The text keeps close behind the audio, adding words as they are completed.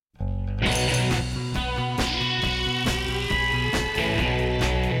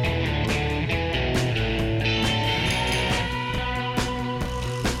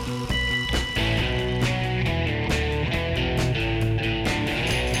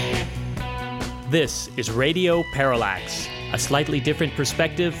This is Radio Parallax, a slightly different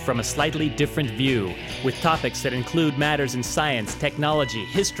perspective from a slightly different view, with topics that include matters in science, technology,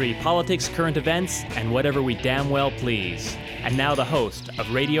 history, politics, current events, and whatever we damn well please. And now the host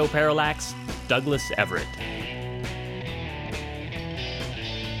of Radio Parallax, Douglas Everett.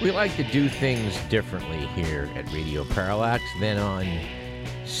 We like to do things differently here at Radio Parallax than on,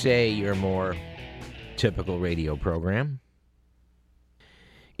 say, your more typical radio program.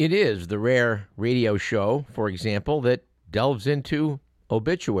 It is the rare radio show, for example, that delves into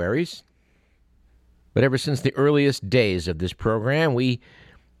obituaries. But ever since the earliest days of this program, we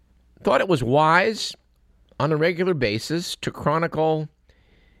thought it was wise, on a regular basis, to chronicle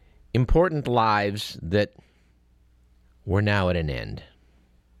important lives that were now at an end.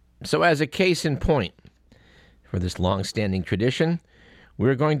 So as a case in point for this long-standing tradition,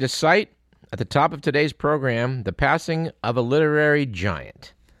 we're going to cite at the top of today's program the passing of a literary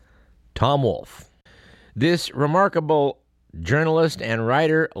giant, Tom Wolfe. This remarkable journalist and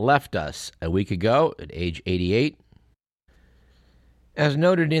writer left us a week ago at age 88. As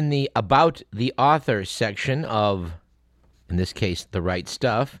noted in the About the Author section of, in this case, The Right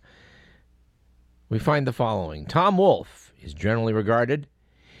Stuff, we find the following. Tom Wolfe is generally regarded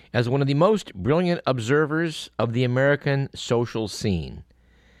as one of the most brilliant observers of the American social scene.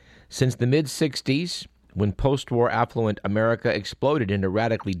 Since the mid-'60s, when post-war affluent America exploded into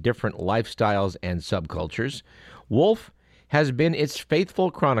radically different lifestyles and subcultures, Wolfe has been its faithful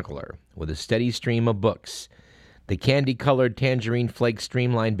chronicler with a steady stream of books: The Candy-Colored Tangerine Flake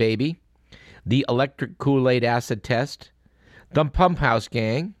Streamline Baby, The Electric Kool-Aid Acid Test, The Pump House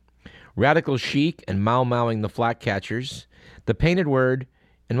Gang, Radical Chic and Mau-Mauing the Flatcatchers, The Painted Word,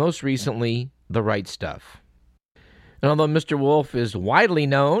 and most recently, The Right Stuff. And although Mr. Wolfe is widely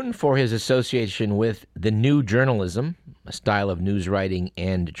known for his association with the New Journalism, a style of news writing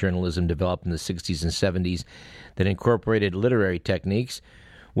and journalism developed in the 60s and 70s that incorporated literary techniques,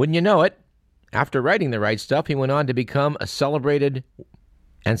 wouldn't you know it, after writing The Right Stuff, he went on to become a celebrated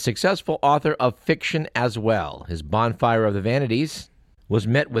and successful author of fiction as well. His Bonfire of the Vanities was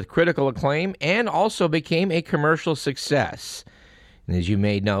met with critical acclaim and also became a commercial success. And as you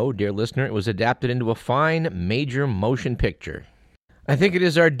may know, dear listener, it was adapted into a fine major motion picture. I think it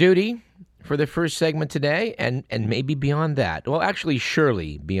is our duty for the first segment today, and maybe beyond that, well, actually,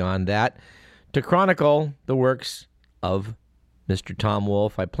 surely beyond that, to chronicle the works of Mr. Tom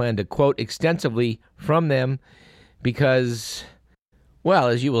Wolfe. I plan to quote extensively from them because, well,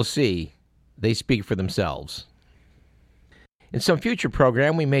 as you will see, they speak for themselves. In some future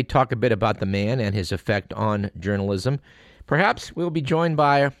program, we may talk a bit about the man and his effect on journalism. Perhaps we'll be joined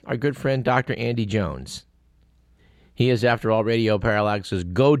by our good friend Dr. Andy Jones. He is, after all, Radio Parallax's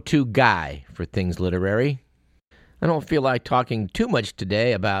go-to guy for things literary. I don't feel like talking too much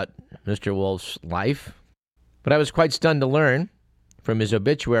today about Mr. Wolfe's life, but I was quite stunned to learn from his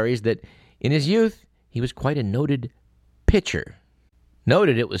obituaries that in his youth he was quite a noted pitcher.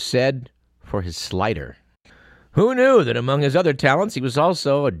 Noted, it was said, for his slider. Who knew that among his other talents he was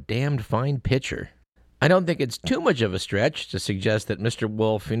also a damned fine pitcher? I don't think it's too much of a stretch to suggest that Mr.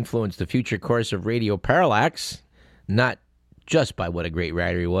 Wolfe influenced the future course of Radio Parallax, not just by what a great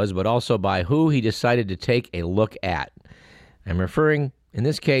writer he was, but also by who he decided to take a look at. I'm referring, in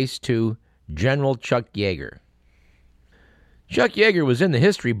this case, to General Chuck Yeager. Chuck Yeager was in the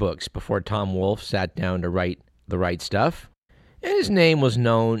history books before Tom Wolfe sat down to write The Right Stuff, and his name was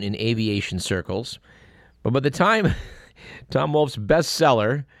known in aviation circles. But by the time Tom Wolfe's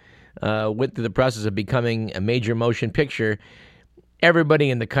bestseller went through the process of becoming a major motion picture, everybody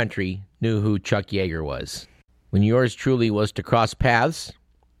in the country knew who Chuck Yeager was. When yours truly was to cross paths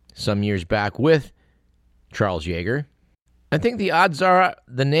some years back with Charles Yeager, I think the odds are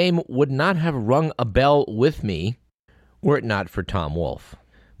the name would not have rung a bell with me were it not for Tom Wolfe.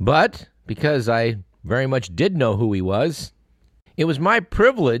 But because I very much did know who he was, it was my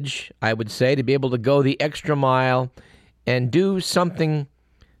privilege, I would say, to be able to go the extra mile and do something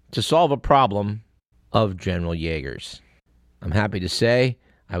to solve a problem of General Yeager's. I'm happy to say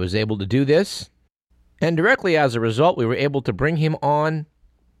I was able to do this, and directly as a result, we were able to bring him on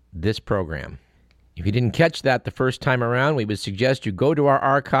this program. If you didn't catch that the first time around, we would suggest you go to our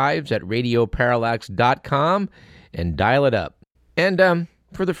archives at radioparallax.com and dial it up. And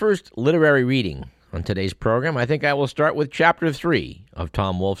for the first literary reading on today's program, I think I will start with Chapter 3 of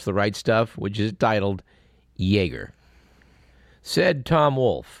Tom Wolfe's The Right Stuff, which is titled Yeager. Said Tom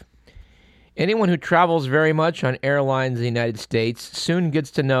Wolfe, anyone who travels very much on airlines in the United States soon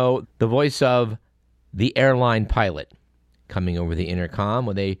gets to know the voice of the airline pilot coming over the intercom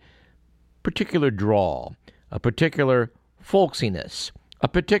with a particular drawl, a particular folksiness, a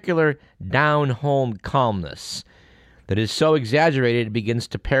particular down-home calmness that is so exaggerated it begins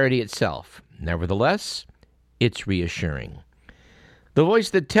to parody itself. Nevertheless, it's reassuring. The voice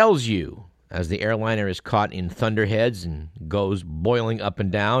that tells you, as the airliner is caught in thunderheads and goes boiling up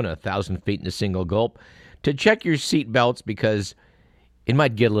and down 1,000 feet in a single gulp, to check your seat belts because it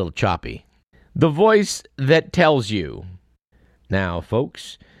might get a little choppy. The voice that tells you. Now,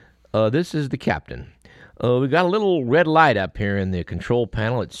 folks, this is the captain. We got a little red light up here in the control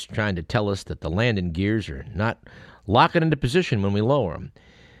panel. It's trying to tell us that the landing gears are not locking into position when we lower them.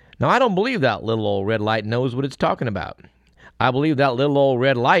 Now, I don't believe that little old red light knows what it's talking about. I believe that little old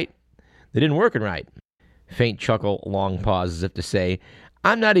red light that isn't working right. Faint chuckle, long pause, as if to say,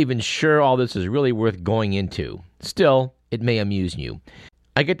 I'm not even sure all this is really worth going into. Still, it may amuse you.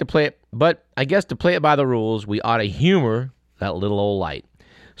 I get to play it, but I guess to play it by the rules, we ought to humor that little old light.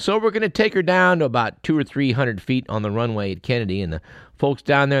 So we're going to take her down to about 200 or 300 feet on the runway at Kennedy, and the folks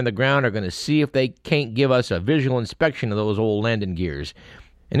down there on the ground are going to see if they can't give us a visual inspection of those old landing gears.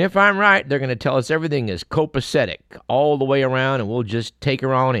 And if I'm right, they're going to tell us everything is copacetic all the way around, and we'll just take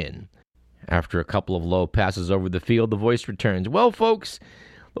her on in. After a couple of low passes over the field, the voice returns. Well, folks,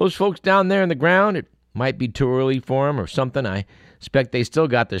 those folks down there on the ground, it might be too early for them or something. I expect they still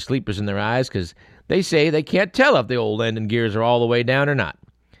got their sleepers in their eyes because they say they can't tell if the old landing gears are all the way down or not.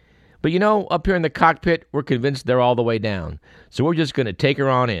 But you know, up here in the cockpit, we're convinced they're all the way down. So we're just going to take her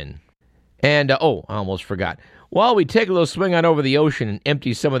on in. And, I almost forgot. While we take a little swing on over the ocean and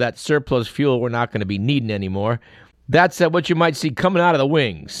empty some of that surplus fuel we're not going to be needing anymore, that's what you might see coming out of the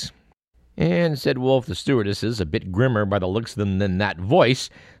wings. And, said Wolf, the stewardesses, a bit grimmer by the looks of them than that voice,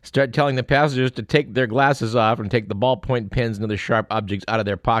 start telling the passengers to take their glasses off and take the ballpoint pens and other sharp objects out of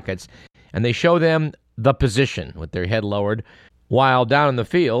their pockets. And they show them the position with their head lowered, while down in the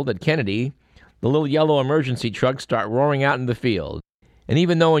field at Kennedy, the little yellow emergency trucks start roaring out in the field. And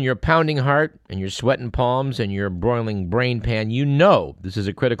even though in your pounding heart and your sweating palms and your broiling brain pan, you know this is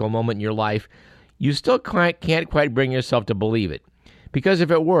a critical moment in your life, you still can't quite bring yourself to believe it. Because if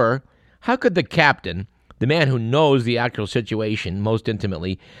it were, how could the captain, the man who knows the actual situation most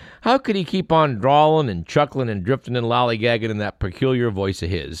intimately, how could he keep on drawling and chuckling and drifting and lollygagging in that peculiar voice of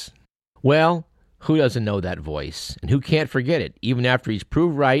his? Well, who doesn't know that voice, and who can't forget it, even after he's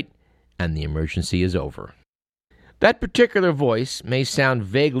proved right and the emergency is over? That particular voice may sound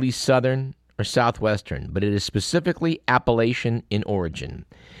vaguely Southern or Southwestern, but it is specifically Appalachian in origin.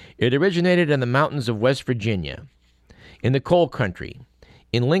 It originated in the mountains of West Virginia, in the coal country,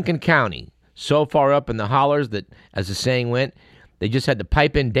 in Lincoln County, so far up in the hollers that, as the saying went, they just had to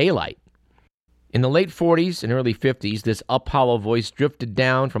pipe in daylight. In the late 40s and early 50s, this up-hollow voice drifted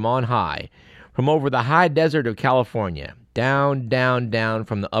down from on high, from over the high desert of California, down, down, down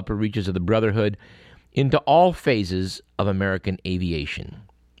from the upper reaches of the Brotherhood into all phases of American aviation.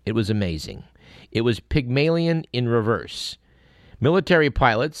 It was amazing. It was Pygmalion in reverse. Military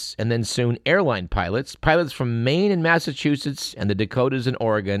pilots, and then soon airline pilots, pilots from Maine and Massachusetts and the Dakotas and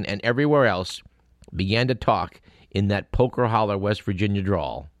Oregon and everywhere else, began to talk in that poker holler West Virginia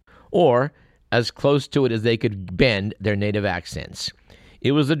drawl, or as close to it as they could bend their native accents.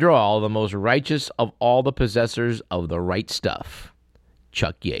 It was the drawl of the most righteous of all the possessors of the right stuff,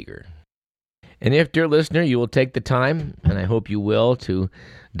 Chuck Yeager. And if, dear listener, you will take the time, and I hope you will, to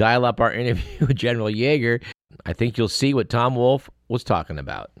dial up our interview with General Yeager, I think you'll see what Tom Wolfe was talking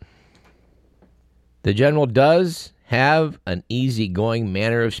about. The General does have an easygoing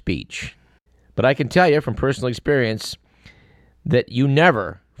manner of speech, but I can tell you from personal experience that you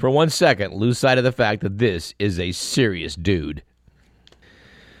never, for 1 second, lose sight of the fact that this is a serious dude.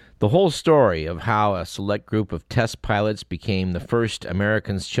 The whole story of how a select group of test pilots became the first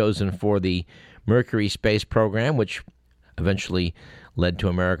Americans chosen for the Mercury space program, which eventually led to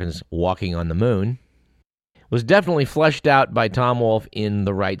Americans walking on the moon, was definitely fleshed out by Tom Wolfe in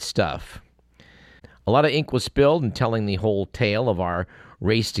The Right Stuff. A lot of ink was spilled in telling the whole tale of our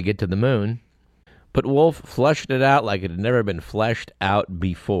race to get to the moon, but Wolfe fleshed it out like it had never been fleshed out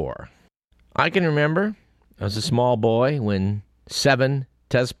before. I can remember, as a small boy, when 7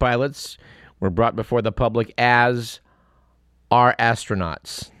 test pilots were brought before the public as our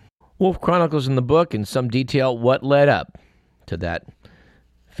astronauts. Wolfe chronicles in the book in some detail what led up to that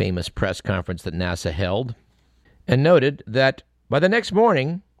famous press conference that NASA held, and noted that by the next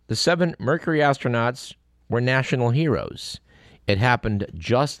morning, the 7 Mercury astronauts were national heroes. It happened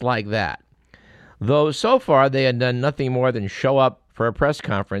just like that. Though so far they had done nothing more than show up for a press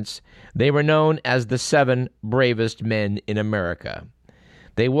conference, they were known as the 7 bravest men in America.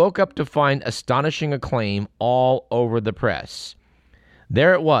 They woke up to find astonishing acclaim all over the press.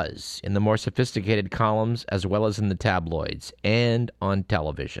 There it was, in the more sophisticated columns as well as in the tabloids, and on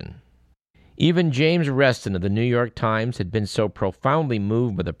television. Even James Reston of the New York Times had been so profoundly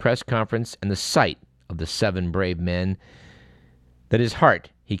moved by the press conference and the sight of the 7 brave men that his heart,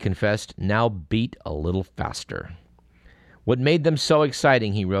 he confessed, now beat a little faster. What made them so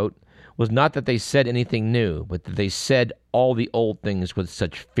exciting, he wrote, was not that they said anything new, but that they said all the old things with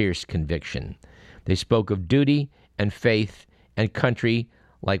such fierce conviction. They spoke of duty and faith and country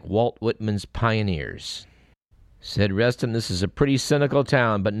like Walt Whitman's pioneers. Said Reston, this is a pretty cynical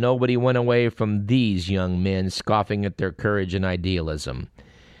town, but nobody went away from these young men scoffing at their courage and idealism.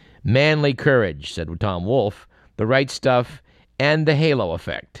 Manly courage, said Tom Wolfe, the right stuff, and the halo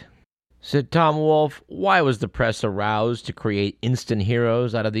effect. Said Tom Wolfe, why was the press aroused to create instant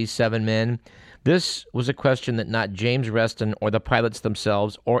heroes out of these 7 men? This was a question that not James Reston or the pilots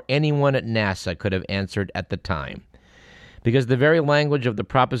themselves or anyone at NASA could have answered at the time, because the very language of the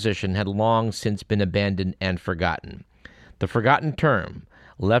proposition had long since been abandoned and forgotten. The forgotten term,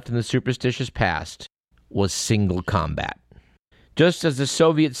 left in the superstitious past, was single combat. Just as the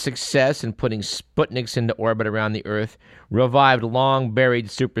Soviet success in putting Sputniks into orbit around the Earth revived long-buried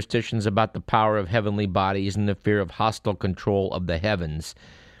superstitions about the power of heavenly bodies and the fear of hostile control of the heavens,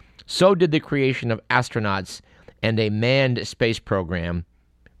 so did the creation of astronauts and a manned space program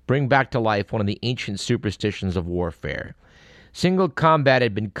bring back to life one of the ancient superstitions of warfare. Single combat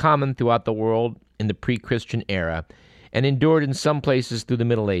had been common throughout the world in the pre-Christian era and endured in some places through the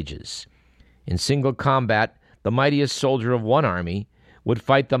Middle Ages. In single combat, the mightiest soldier of one army would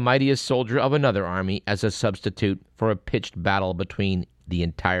fight the mightiest soldier of another army as a substitute for a pitched battle between the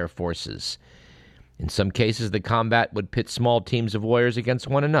entire forces. In some cases, the combat would pit small teams of warriors against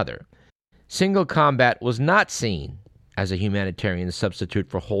one another. Single combat was not seen as a humanitarian substitute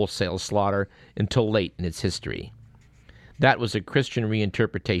for wholesale slaughter until late in its history. That was a Christian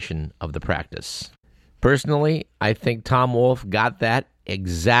reinterpretation of the practice. Personally, I think Tom Wolfe got that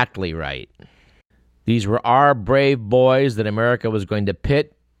exactly right. These were our brave boys that America was going to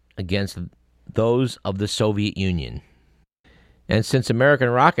pit against those of the Soviet Union. And since American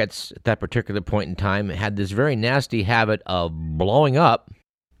rockets at that particular point in time had this very nasty habit of blowing up,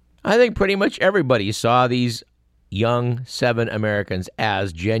 I think pretty much everybody saw these young 7 Americans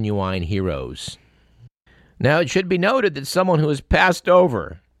as genuine heroes. Now, it should be noted that someone who has passed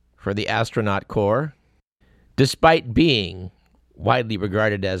over for the astronaut corps, despite being widely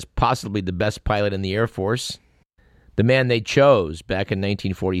regarded as possibly the best pilot in the Air Force, the man they chose back in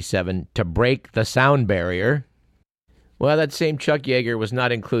 1947 to break the sound barrier, well, that same Chuck Yeager was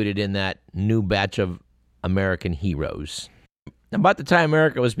not included in that new batch of American heroes. About the time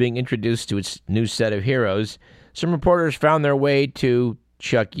America was being introduced to its new set of heroes, some reporters found their way to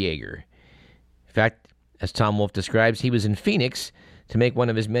Chuck Yeager. In fact, as Tom Wolfe describes, he was in Phoenix to make one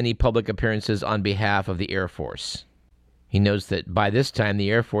of his many public appearances on behalf of the Air Force. He notes that by this time the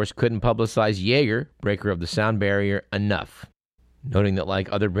Air Force couldn't publicize Yeager, breaker of the sound barrier, enough. Noting that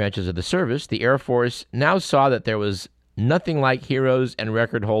like other branches of the service, the Air Force now saw that there was nothing like heroes and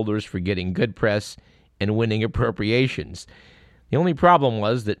record holders for getting good press and winning appropriations. The only problem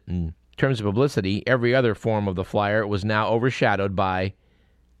was that in terms of publicity, every other form of the flyer was now overshadowed by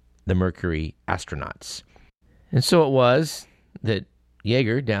the Mercury astronauts. And so it was that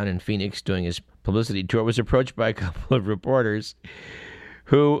Yeager, down in Phoenix doing his publicity tour, was approached by a couple of reporters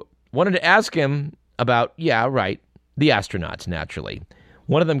who wanted to ask him about, the astronauts, naturally.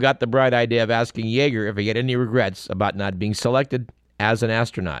 One of them got the bright idea of asking Yeager if he had any regrets about not being selected as an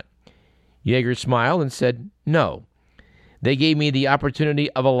astronaut. Yeager smiled and said, "No. They gave me the opportunity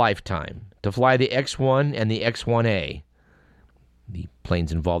of a lifetime to fly the X-1 and the X-1A, the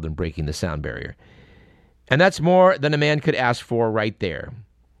planes involved in breaking the sound barrier. And that's more than a man could ask for right there.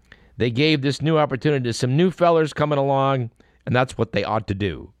 They gave this new opportunity to some new fellers coming along, and that's what they ought to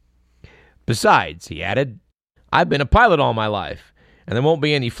do. Besides," he added, "I've been a pilot all my life, and there won't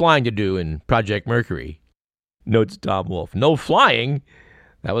be any flying to do in Project Mercury." Notes Tom Wolfe. No flying?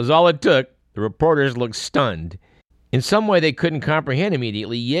 That was all it took. The reporters looked stunned. In some way they couldn't comprehend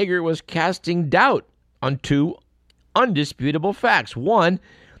immediately, Yeager was casting doubt on 2 undisputable facts. One,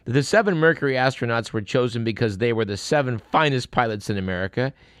 that the 7 Mercury astronauts were chosen because they were the 7 finest pilots in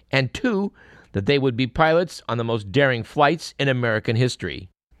America, and 2, that they would be pilots on the most daring flights in American history.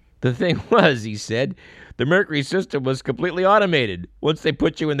 The thing was, he said, the Mercury system was completely automated. Once they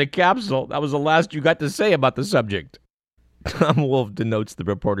put you in the capsule, that was the last you got to say about the subject. Tom Wolfe denotes the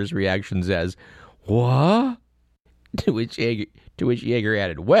reporter's reactions as, "What?" To which Yeager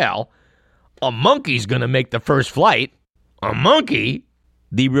added, "Well, a monkey's going to make the first flight." A monkey?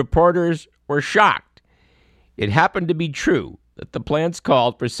 The reporters were shocked. It happened to be true that the plans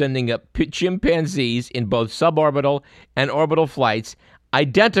called for sending up chimpanzees in both suborbital and orbital flights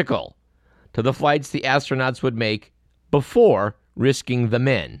identical to the flights the astronauts would make before risking the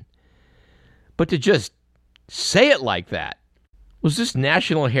men. But to just say it like that, was this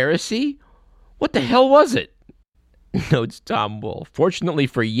national heresy? What the hell was it? Notes Tom Wolfe. Fortunately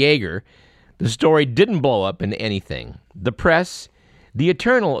for Yeager, the story didn't blow up into anything. The press, the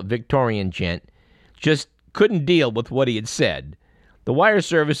eternal Victorian gent, just couldn't deal with what he had said. The wire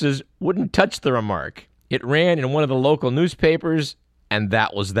services wouldn't touch the remark. It ran in one of the local newspapers, and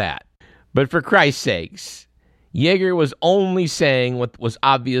that was that. But for Christ's sakes, Yeager was only saying what was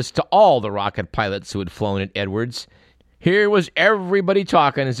obvious to all the rocket pilots who had flown at Edwards. Here was everybody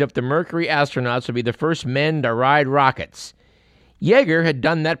talking as if the Mercury astronauts would be the first men to ride rockets. Yeager had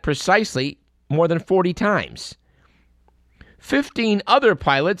done that precisely more than 40 times. 15 other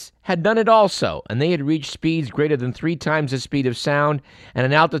pilots had done it also, and they had reached speeds greater than 3 times the speed of sound and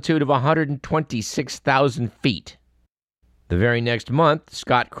an altitude of 126,000 feet. The very next month,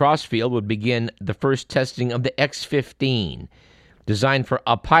 Scott Crossfield would begin the first testing of the X-15, designed for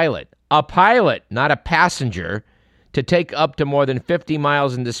a pilot, not a passenger, to take up to more than 50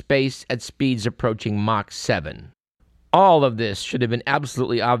 miles into space at speeds approaching Mach 7. All of this should have been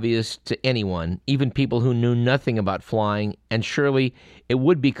absolutely obvious to anyone, even people who knew nothing about flying, and surely it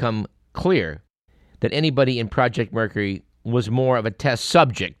would become clear that anybody in Project Mercury was more of a test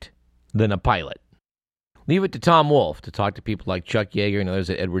subject than a pilot. Leave it to Tom Wolfe to talk to people like Chuck Yeager and others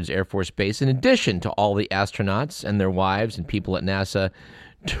at Edwards Air Force Base, in addition to all the astronauts and their wives and people at NASA,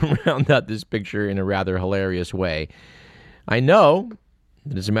 to round out this picture in a rather hilarious way. I know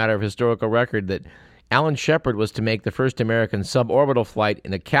that it's a matter of historical record that Alan Shepard was to make the first American suborbital flight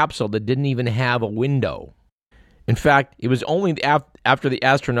in a capsule that didn't even have a window. In fact, it was only after the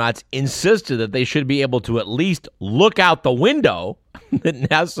astronauts insisted that they should be able to at least look out the window that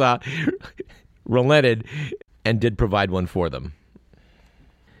NASA relented and did provide one for them.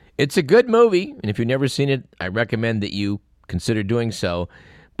 It's a good movie, and if you've never seen it, I recommend that you consider doing so,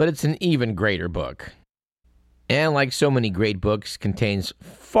 but it's an even greater book. And like so many great books, contains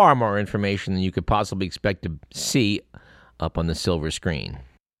far more information than you could possibly expect to see up on the silver screen.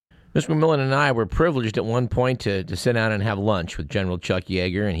 Mr. McMillan and I were privileged at one point to sit down and have lunch with General Chuck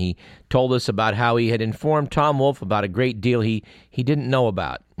Yeager, and he told us about how he had informed Tom Wolfe about a great deal he didn't know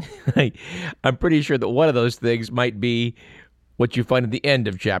about. I'm pretty sure that one of those things might be what you find at the end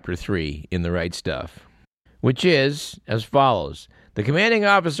of Chapter 3 in The Right Stuff, which is as follows. The commanding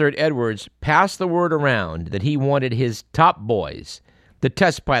officer at Edwards passed the word around that he wanted his top boys, the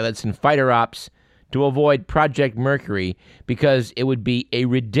test pilots and fighter ops, to avoid Project Mercury because it would be a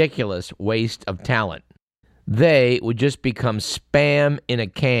ridiculous waste of talent. They would just become spam in a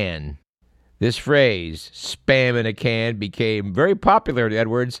can. This phrase, spam in a can, became very popular at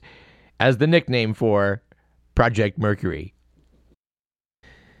Edwards as the nickname for Project Mercury.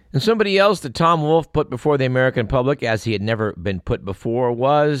 And somebody else that Tom Wolfe put before the American public, as he had never been put before,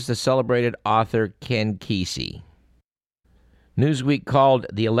 was the celebrated author Ken Kesey. Newsweek called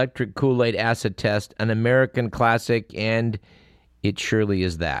The Electric Kool-Aid Acid Test an American classic, and it surely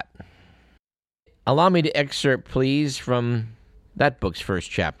is that. Allow me to excerpt, please, from that book's first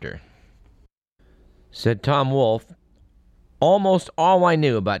chapter. Said Tom Wolfe, almost all I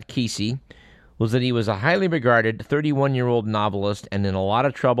knew about Kesey was that he was a highly regarded 31-year-old novelist and in a lot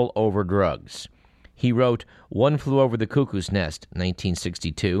of trouble over drugs. He wrote One Flew Over the Cuckoo's Nest,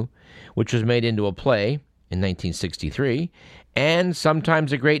 1962, which was made into a play in 1963, and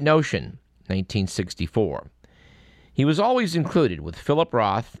Sometimes a Great Notion, 1964. He was always included with Philip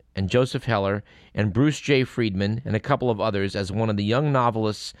Roth and Joseph Heller and Bruce J. Friedman and a couple of others as one of the young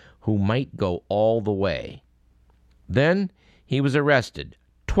novelists who might go all the way. Then he was arrested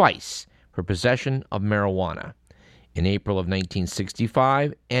twice for possession of marijuana, in April of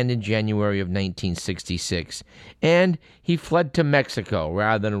 1965 and in January of 1966, and he fled to Mexico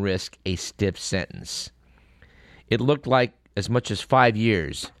rather than risk a stiff sentence. It looked like as much as 5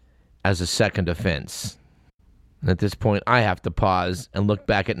 years as a second offense. And at this point, I have to pause and look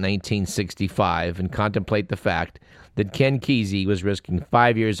back at 1965 and contemplate the fact that Ken Kesey was risking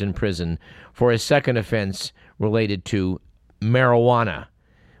 5 years in prison for a second offense related to marijuana,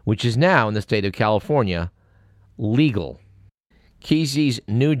 which is now, in the state of California, legal. Kesey's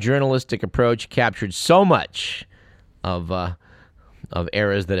new journalistic approach captured so much of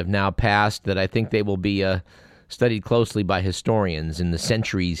eras that have now passed that I think they will be studied closely by historians in the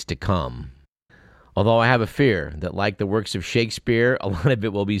centuries to come. Although I have a fear that, like the works of Shakespeare, a lot of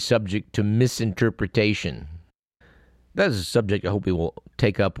it will be subject to misinterpretation. That is a subject I hope we will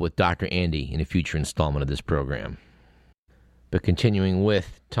take up with Dr. Andy in a future installment of this program. But continuing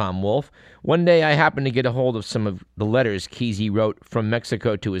with Tom Wolfe, one day I happened to get a hold of some of the letters Kesey wrote from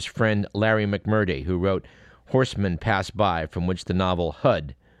Mexico to his friend Larry McMurday, who wrote Horsemen Pass By, from which the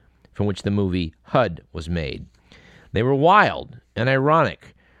movie HUD was made. They were wild and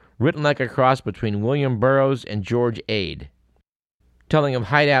ironic, written like a cross between William Burroughs and George Ade, telling of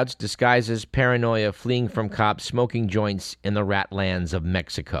hideouts, disguises, paranoia, fleeing from cops, smoking joints in the rat lands of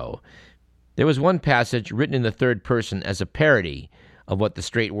Mexico. There was one passage written in the third person as a parody of what the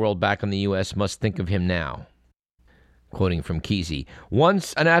straight world back in the U.S. must think of him now. Quoting from Kesey,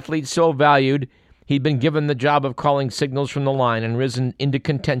 once an athlete so valued, he'd been given the job of calling signals from the line and risen into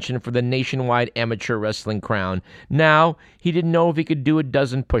contention for the nationwide amateur wrestling crown. Now, he didn't know if he could do a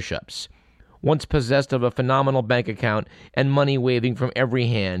dozen push-ups. Once possessed of a phenomenal bank account and money waving from every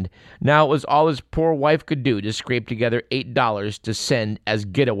hand, now it was all his poor wife could do to scrape together $8 to send as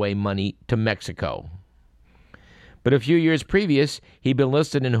getaway money to Mexico. But a few years previous, he'd been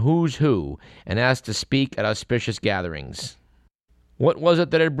listed in Who's Who and asked to speak at auspicious gatherings. What was it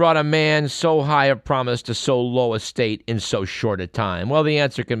that had brought a man so high of promise to so low a state in so short a time? Well, the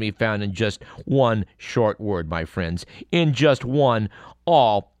answer can be found in just one short word, my friends. In just one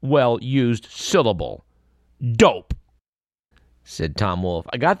all-well-used syllable. Dope, said Tom Wolfe.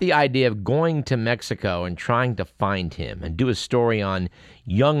 I got the idea of going to Mexico and trying to find him and do a story on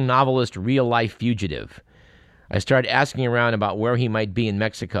young novelist real-life fugitive. I started asking around about where he might be in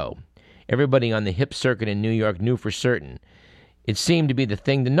Mexico. Everybody on the hip circuit in New York knew for certain. It seemed to be the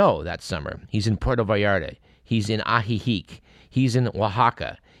thing to know that summer. He's in Puerto Vallarta. He's in Ajijic. He's in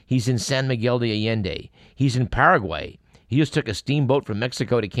Oaxaca. He's in San Miguel de Allende. He's in Paraguay. He just took a steamboat from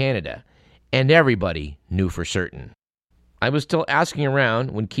Mexico to Canada. And everybody knew for certain. I was still asking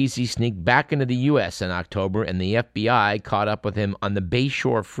around when Kesey sneaked back into the U.S. in October and the FBI caught up with him on the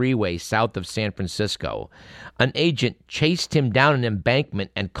Bayshore Freeway south of San Francisco. An agent chased him down an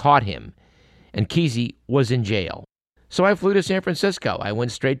embankment and caught him, and Kesey was in jail. So I flew to San Francisco. I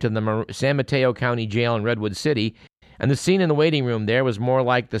went straight to the San Mateo County Jail in Redwood City, and the scene in the waiting room there was more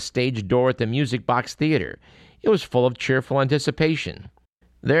like the stage door at the Music Box Theater. It was full of cheerful anticipation.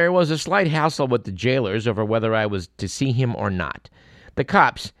 There was a slight hassle with the jailers over whether I was to see him or not. The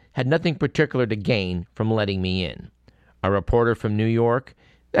cops had nothing particular to gain from letting me in. A reporter from New York?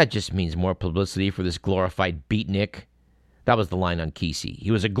 That just means more publicity for this glorified beatnik. That was the line on Kesey. He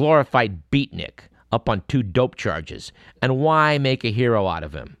was a glorified beatnik, up on 2 dope charges, and why make a hero out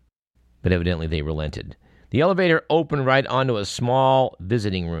of him? But evidently they relented. The elevator opened right onto a small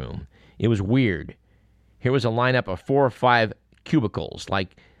visiting room. It was weird. Here was a lineup of 4 or 5 cubicles,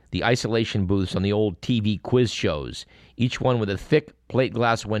 like the isolation booths on the old TV quiz shows, each one with a thick plate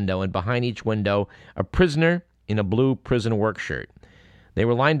glass window, and behind each window, a prisoner in a blue prison work shirt. They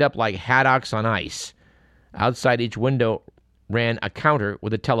were lined up like haddocks on ice. Outside each window ran a counter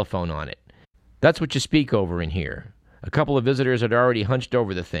with a telephone on it. That's what you speak over in here. A couple of visitors had already hunched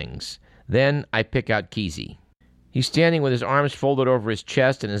over the things. Then I pick out Kesey. He's standing with his arms folded over his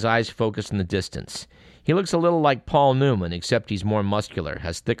chest and his eyes focused in the distance. He looks a little like Paul Newman, except he's more muscular,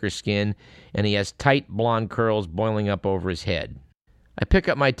 has thicker skin, and he has tight blonde curls boiling up over his head. I pick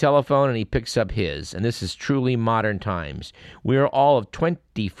up my telephone and he picks up his, and this is truly modern times. We are all of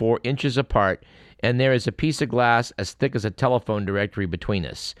 24 inches apart, and there is a piece of glass as thick as a telephone directory between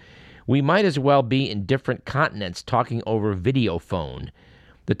us. We might as well be in different continents talking over video phone.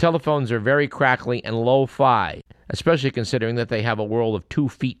 The telephones are very crackly and lo-fi, especially considering that they have a world of 2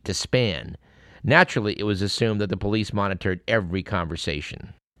 feet to span. Naturally, it was assumed that the police monitored every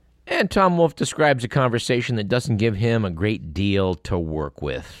conversation. And Tom Wolfe describes a conversation that doesn't give him a great deal to work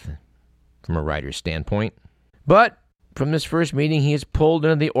with, from a writer's standpoint. But from this first meeting, he is pulled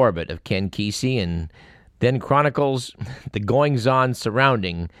into the orbit of Ken Kesey and then chronicles the goings-on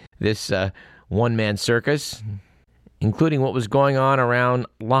surrounding this one-man circus, including what was going on around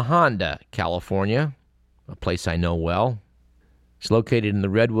La Honda, California, a place I know well. It's located in the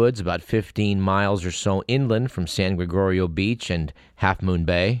Redwoods, about 15 miles or so inland from San Gregorio Beach and Half Moon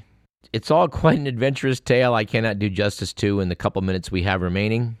Bay. It's all quite an adventurous tale I cannot do justice to in the couple minutes we have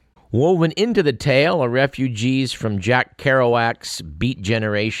remaining. Woven into the tale are refugees from Jack Kerouac's Beat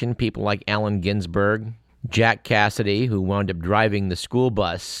Generation, people like Allen Ginsberg, Jack Cassidy, who wound up driving the school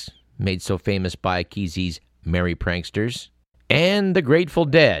bus made so famous by Kesey's Merry Pranksters, and the Grateful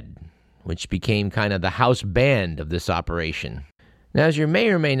Dead, which became kind of the house band of this operation. Now, as you may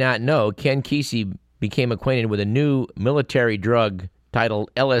or may not know, Ken Kesey became acquainted with a new military drug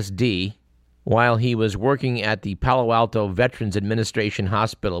titled LSD while he was working at the Palo Alto Veterans Administration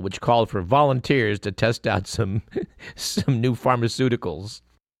Hospital, which called for volunteers to test out some new pharmaceuticals.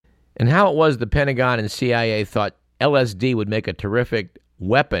 And how it was the Pentagon and CIA thought LSD would make a terrific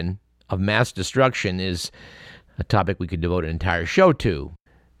weapon of mass destruction is a topic we could devote an entire show to.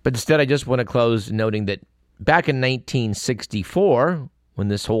 But instead, I just want to close noting that back in 1964, when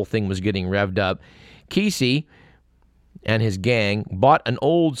this whole thing was getting revved up, Kesey and his gang bought an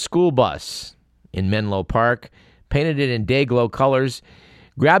old school bus in Menlo Park, painted it in day-glow colors,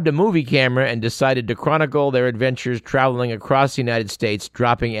 grabbed a movie camera, and decided to chronicle their adventures traveling across the United States,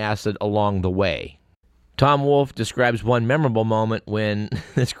 dropping acid along the way. Tom Wolfe describes one memorable moment when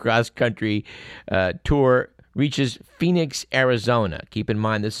this cross-country tour reaches Phoenix, Arizona. Keep in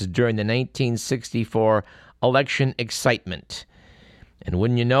mind, this is during the 1964 election excitement. And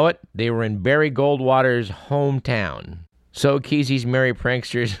wouldn't you know it, they were in Barry Goldwater's hometown. So Kesey's merry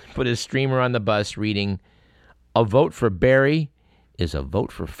pranksters put a streamer on the bus reading, "A vote for Barry is a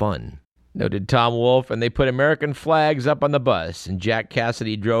vote for fun," noted Tom Wolfe, and they put American flags up on the bus, and Jack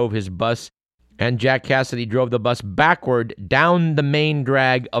Cassidy drove the bus backward down the main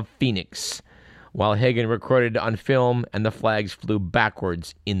drag of Phoenix, while Hagen recorded on film and the flags flew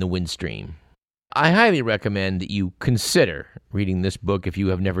backwards in the windstream. I highly recommend that you consider reading this book if you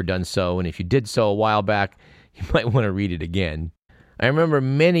have never done so, and if you did so a while back, you might want to read it again. I remember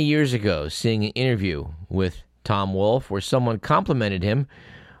many years ago seeing an interview with Tom Wolfe where someone complimented him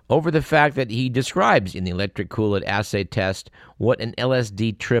over the fact that he describes in the electric Kool-Aid assay test what an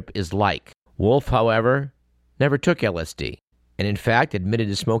LSD trip is like. Wolfe, however, never took LSD, and in fact admitted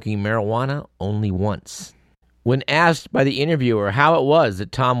to smoking marijuana only once. When asked by the interviewer how it was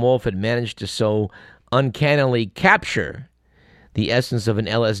that Tom Wolfe had managed to so uncannily capture the essence of an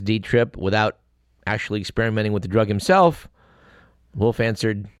LSD trip without actually experimenting with the drug himself, Wolfe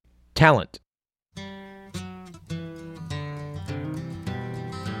answered, "Talent."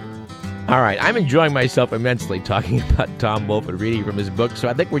 All right, I'm enjoying myself immensely talking about Tom Wolfe and reading from his book, so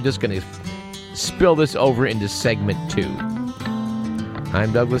I think we're just going to spill this over into segment 2.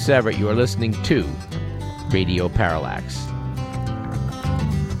 I'm Douglas Everett. You are listening to Radio Parallax.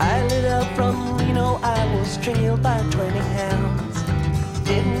 I lit up from Reno. I was trailed by 20 hounds.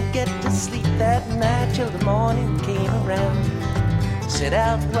 Didn't get to sleep that night till the morning came around. Set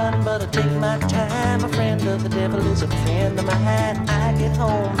out running, but I take my time. A friend of the devil is a friend of mine. I get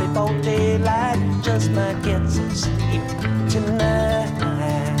home before daylight, just might get some sleep tonight.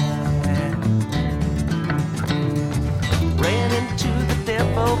 Ran into the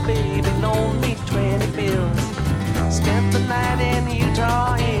devil, baby, loaned me 20 bills. Spent the night in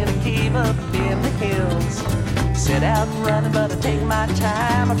Utah in a cave up in the hills. Set out running, but I take my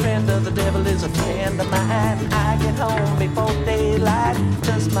time. A friend of the devil is a friend of mine. I get home before daylight,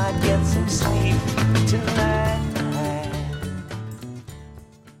 just might get some sleep tonight.